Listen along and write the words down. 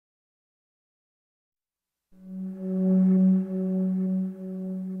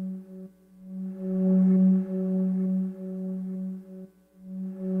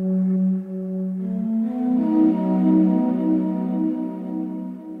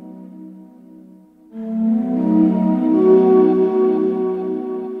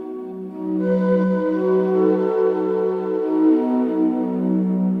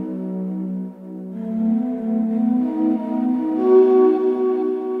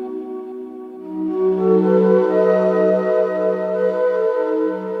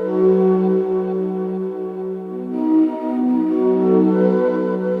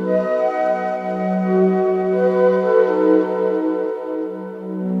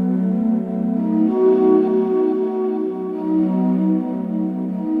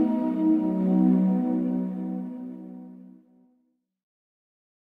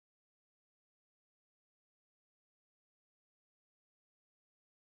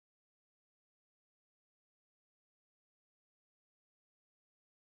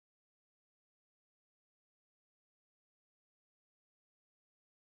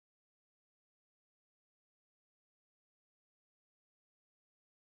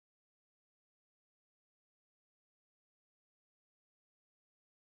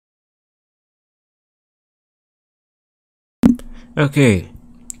Okay,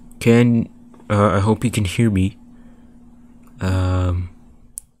 I hope you can hear me. You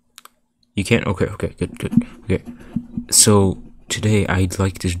can? Okay, good. Okay, so today I'd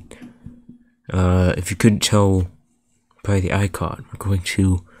like to, if you couldn't tell by the icon, we're going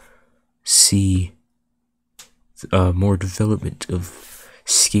to see more development of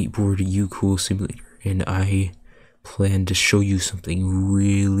Skateboard U Cool Simulator, and I plan to show you something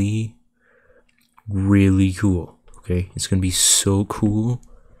really cool. Okay, it's gonna be so cool.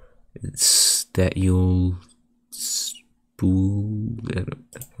 It's that you'll spool.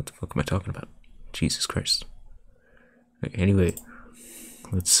 What the fuck am I talking about? Jesus Christ. Okay, anyway,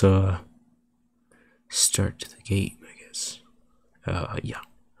 let's start the game, I guess. Yeah.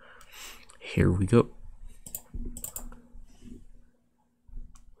 Here we go.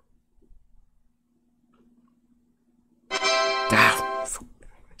 Ah, fuck.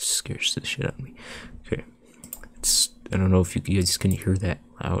 It scares the shit out of me. Okay. I don't know if you guys can hear that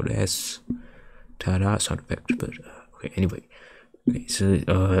loud ass ta-da sound effect, but okay, anyway. Okay, so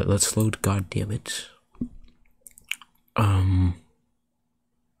let's load, god damn it. And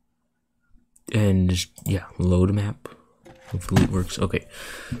yeah, load a map. Hopefully it works. Okay.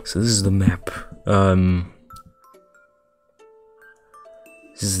 So this is the map. This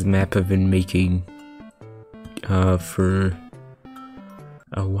is the map I've been making for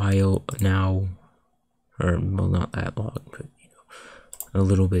a while now. Or, well, not that long, but, you know, a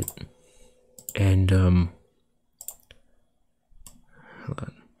little bit. And, hold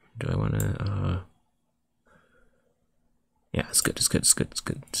on. Do I want to, yeah, it's good.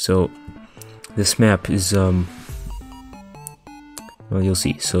 So, this map is, well, you'll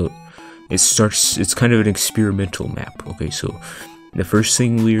see. So, it's kind of an experimental map. Okay, so, the first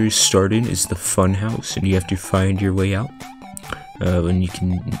thing we're starting is the fun house, and you have to find your way out. And you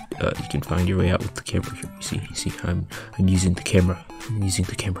can find your way out with the camera here. You see, I'm using the camera. I'm using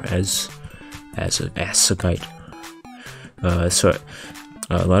the camera as a guide. So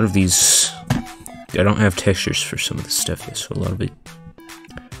a lot of these, I don't have textures for some of the stuff yet, so a lot of it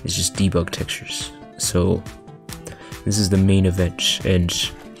is just debug textures. So this is the main event, and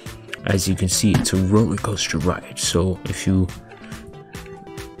as you can see, it's a roller coaster ride. So if you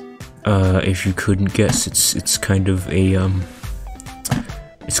couldn't guess, it's kind of a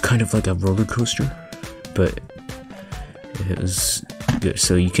it's kind of like a roller coaster, but it was good.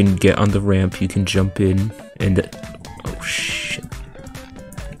 So you can get on the ramp, you can jump in, and oh shit.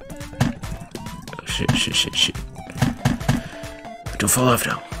 Oh shit. Don't fall off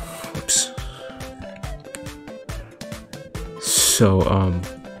now. Whoops. So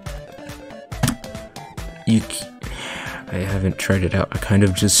I haven't tried it out. I kind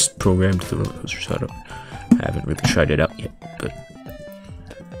of just programmed the roller coaster, so I haven't really tried it out yet, but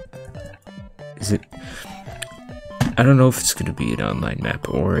is it? I don't know if it's gonna be an online map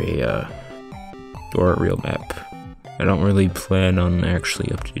or a real map. I don't really plan on actually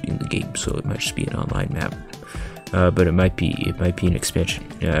updating the game, so it might just be an online map. But it might be an expansion.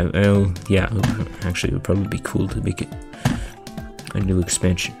 Yeah, actually, it would probably be cool to make it a new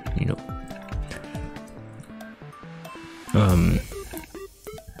expansion. You know.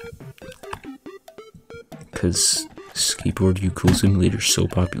 Because Skateboard U Cool Simulator is so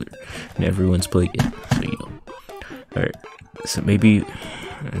popular and everyone's playing it, so you know. Alright, so maybe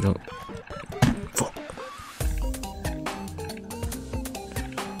I don't. Fuck.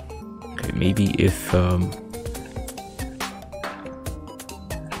 Okay, maybe if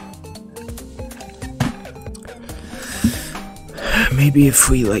maybe if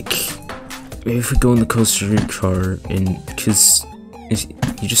we go in the coaster car, and because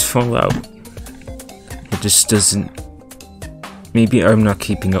you just fall out. It just doesn't. Maybe I'm not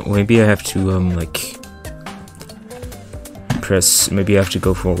keeping up. Maybe I have to press. Maybe I have to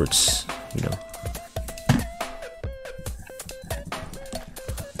go forwards. You know.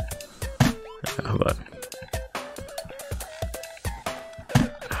 Hold on.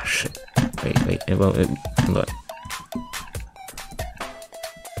 Ah shit. Wait. Hold on.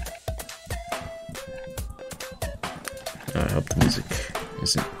 I hope the music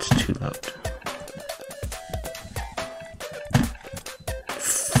isn't too loud.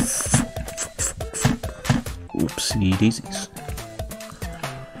 Oopsie daisies.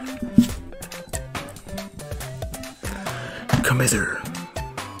 Come hither.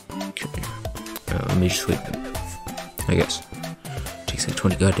 Okay. Let me just wait. I guess. Takes like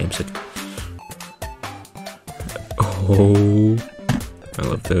 20 goddamn seconds. Oh. I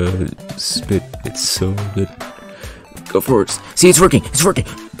love the spit. It's so good. Go forwards. See, it's working. It's working.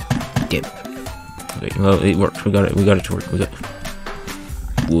 Damn it. Okay, well, it worked. We got it. We got it to work. We got it.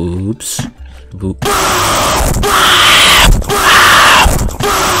 Whoops. Whoop.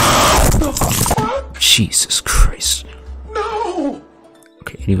 Jesus Christ. No!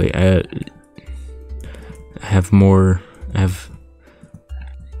 Okay, anyway, I have more. God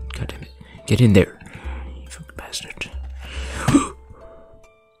damn it. Get in there, you fucking bastard.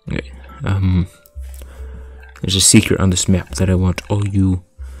 Okay, there's a secret on this map that I want all you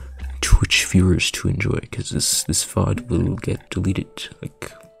Twitch viewers to enjoy, because this VOD will get deleted,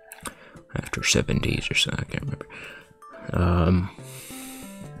 like, after 7 days or so, I can't remember.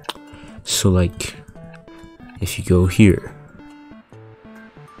 So, like, if you go here,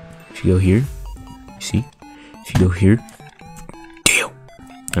 you see? If you go here, damn,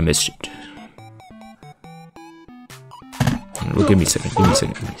 I missed it. Well, give me a second.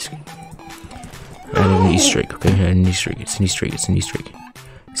 I had an Easter egg, okay? I had an Easter egg. It's an Easter egg.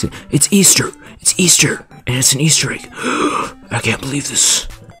 It's Easter! It's Easter! And it's an Easter egg! I can't believe this!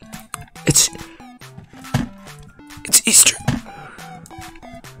 It's Easter!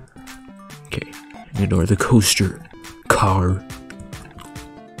 Okay, ignore the coaster car,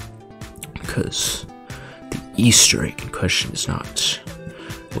 because the Easter egg in question is not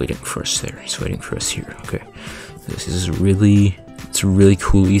waiting for us there. It's waiting for us here, okay? This is it's a really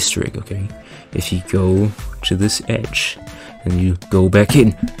cool Easter egg, okay? If you go to this edge, and you go back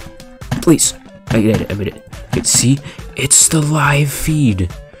in, please. I did it. Okay, see, it's the live feed.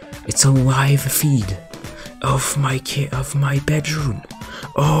 It's a live feed of my bedroom.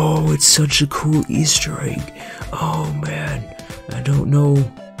 Oh, it's such a cool Easter egg. Oh man, I don't know.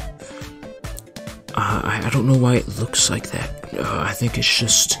 I don't know why it looks like that. I think it's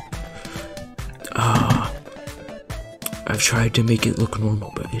just. I've tried to make it look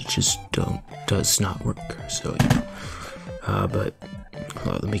normal, but it just does not work. So you know. But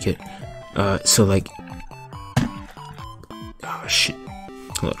let me get. So like. Oh shit.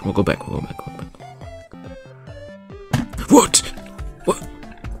 Hold on, we'll go back. What? What?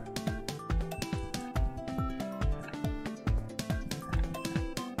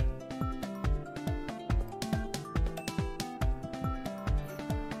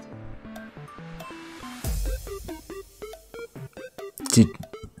 Did.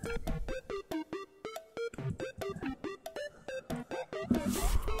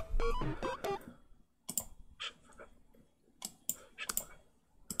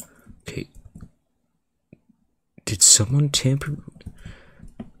 Okay. Did someone tamper?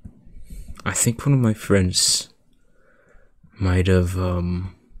 I think one of my friends might have, I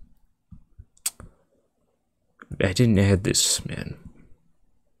didn't add this, man.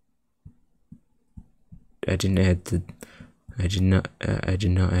 I did not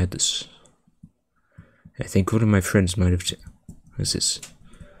add this. I think one of my friends might have. What's this?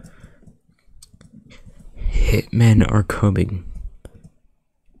 Hitmen are coming.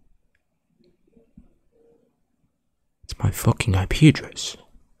 It's my fucking IP address.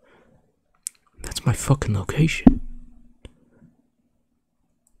 That's my fucking location.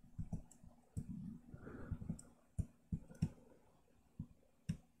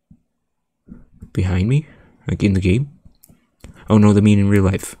 Behind me? Like in the game? Oh no, the mean in real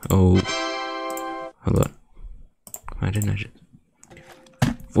life. Oh. Hold on. Why didn't I just...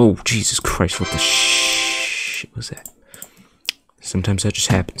 Whoa, Jesus Christ, what the shit was that? Sometimes that just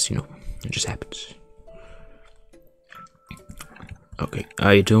happens, you know. It just happens. Okay,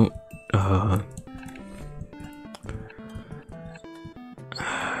 I don't...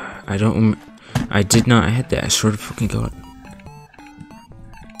 I did not add that. I sort of fucking got...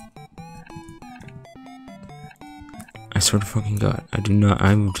 I do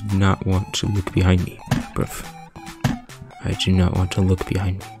not want to look behind me, bruv. I do not want to look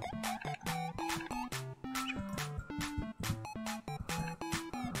behind me.